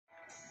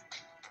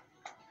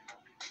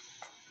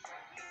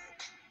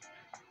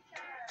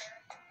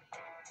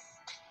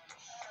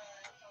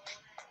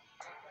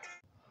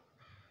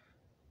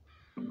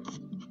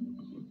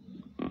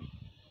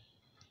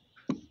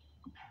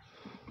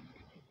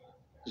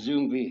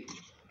Zumbi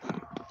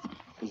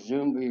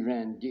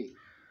ran deep.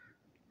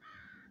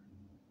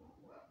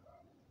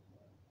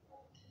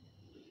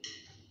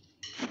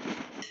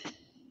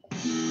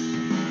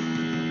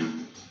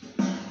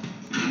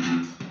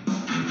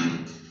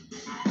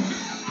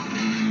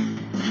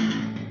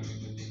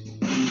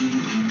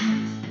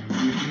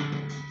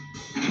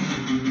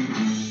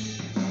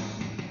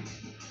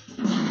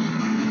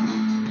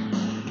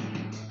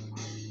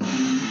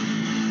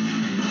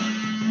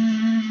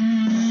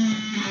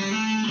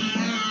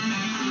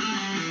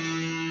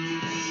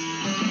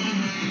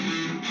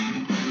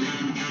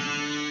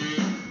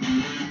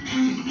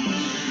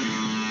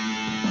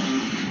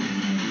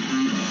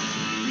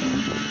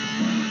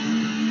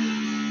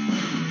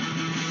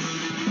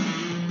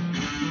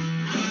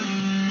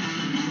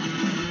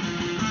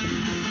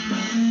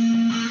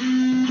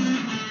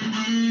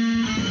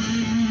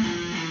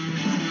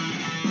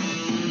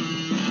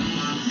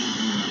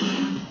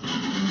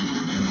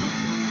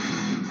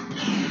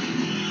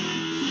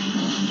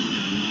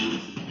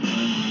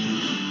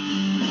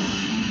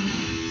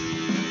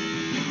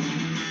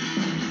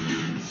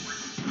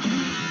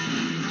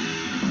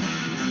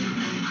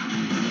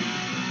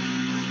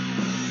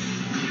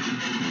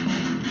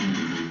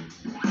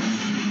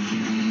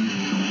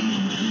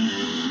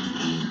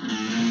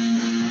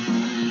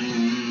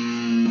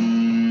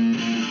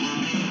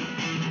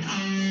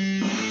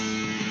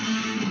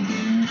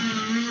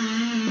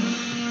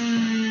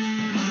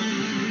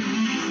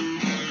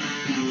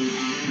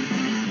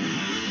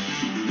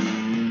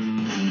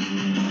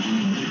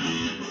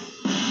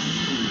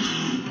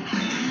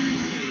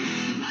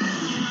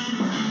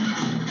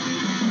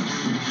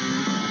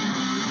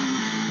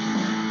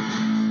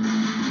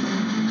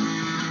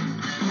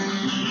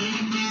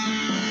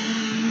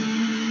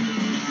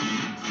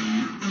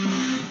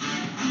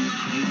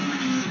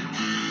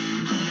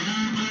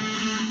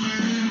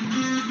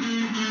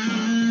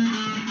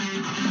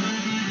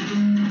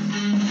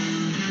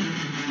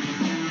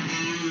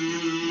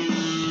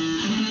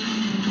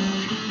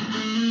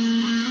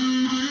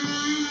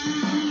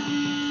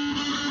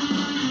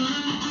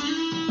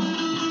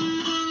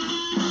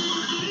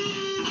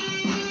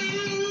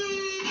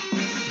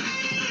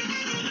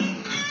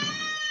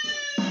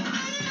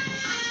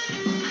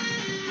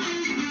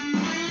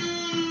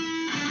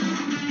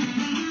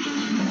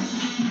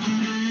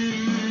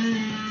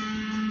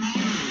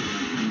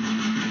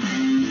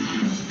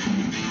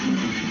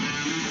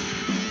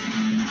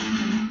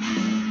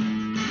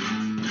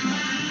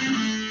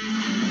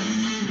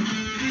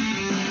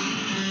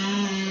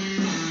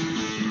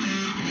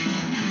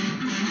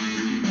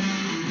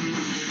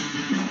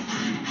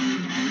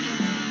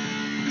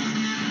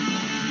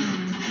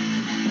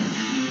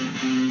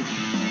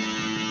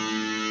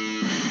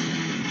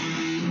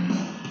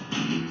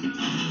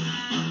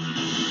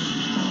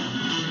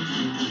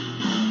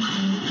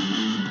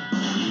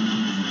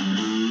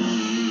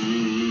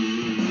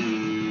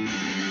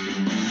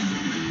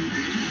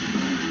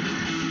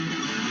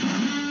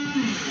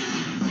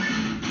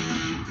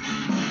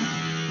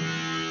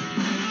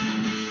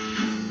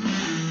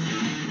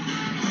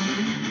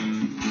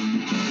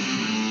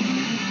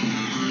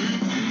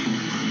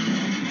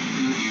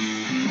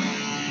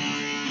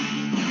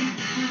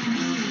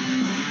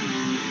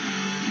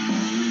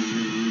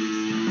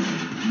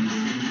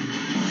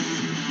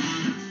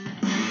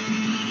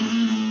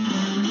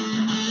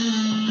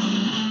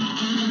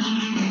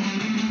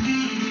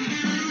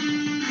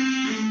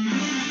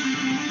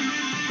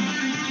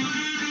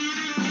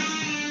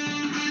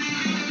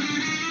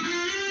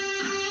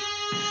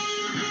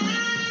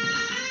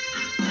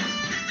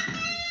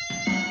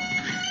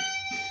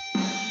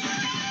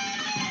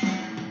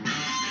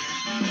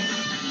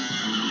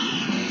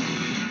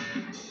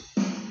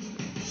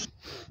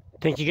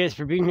 Thank you guys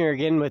for being here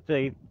again with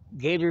the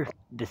Gator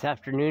this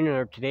afternoon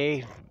or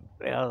today.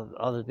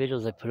 All the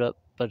videos I put up,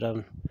 but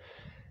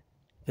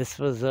this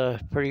was a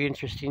pretty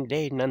interesting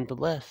day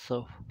nonetheless.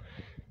 So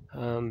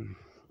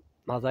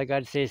all I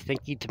got to say is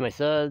thank you to my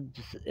subs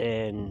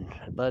and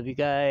I love you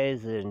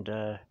guys. And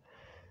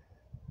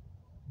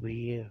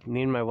me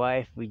and my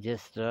wife, we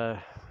just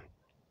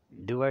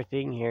do our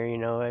thing here. You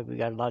know, we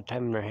got a lot of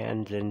time in our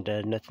hands, and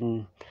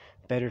nothing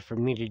better for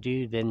me to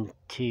do than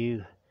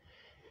to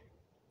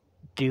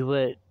do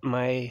what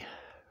my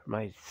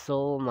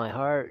soul, my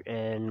heart,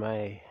 and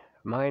my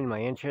mind, my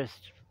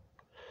interest,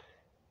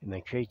 and my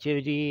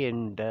creativity,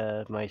 and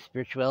my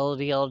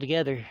spirituality all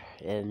together.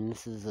 And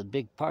this is a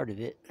big part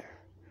of it.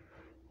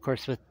 Of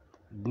course, with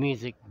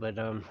music, but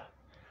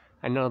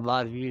I know a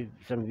lot of you,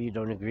 some of you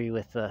don't agree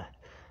with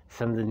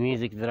some of the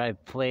music that I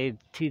played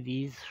to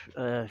these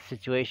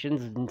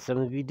situations, and some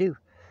of you do.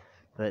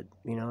 But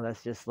you know,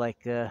 that's just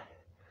like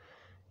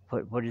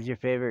what is your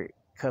favorite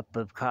cup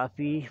of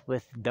coffee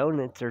with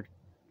donuts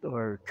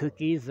or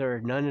cookies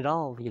or none at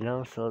all, you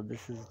know? So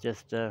this is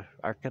just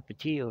our cup of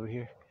tea over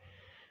here,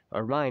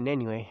 or mine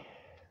anyway.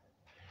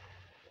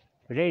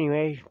 But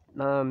anyway,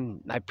 I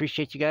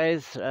appreciate you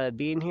guys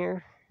being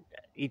here,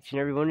 each and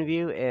every one of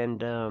you,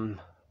 and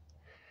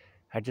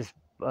I just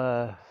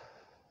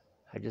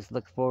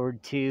look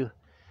forward to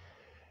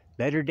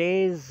better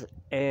days,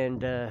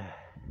 and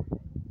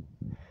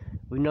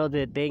we know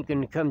that they ain't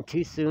gonna come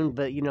too soon,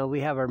 but you know, we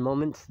have our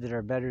moments that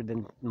are better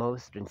than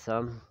most and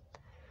some,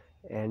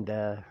 and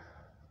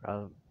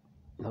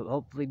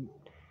hopefully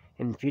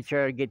in the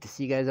future I get to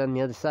see you guys on the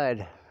other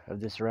side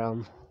of this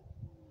realm.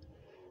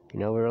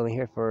 You know, we're only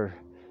here for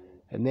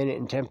a minute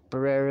and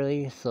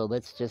temporarily, so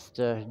let's just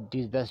do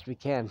the best we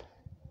can,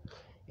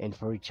 and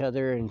for each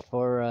other, and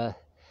for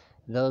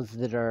those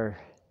that are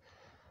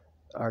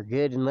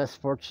good and less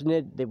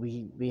fortunate that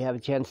we have a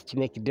chance to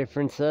make a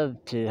difference of,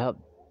 to help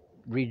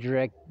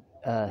redirect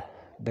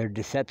their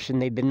deception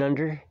they've been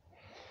under.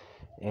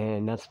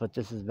 And that's what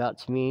this is about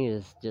to me,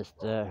 is just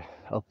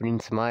opening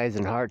some eyes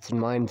and hearts and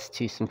minds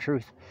to some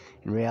truth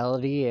and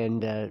reality.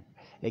 And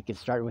it could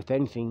start with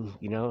anything,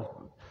 you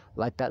know,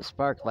 like that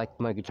spark, like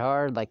my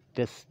guitar, like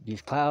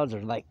these clouds,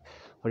 or like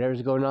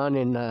whatever's going on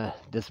in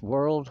this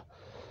world.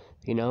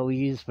 You know, we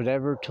use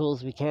whatever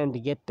tools we can to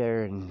get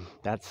there, and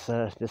that's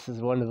this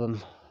is one of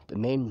them,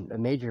 a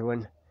major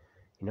one.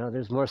 You know,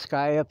 there's more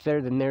sky up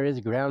there than there is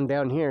ground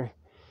down here,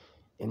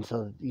 and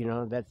so, you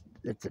know,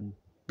 that's a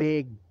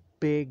big,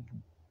 big,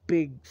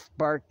 big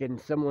spark in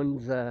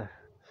someone's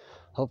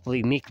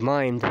hopefully meek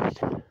mind.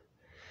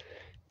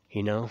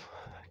 You know,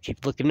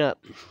 keep looking up.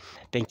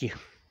 Thank you.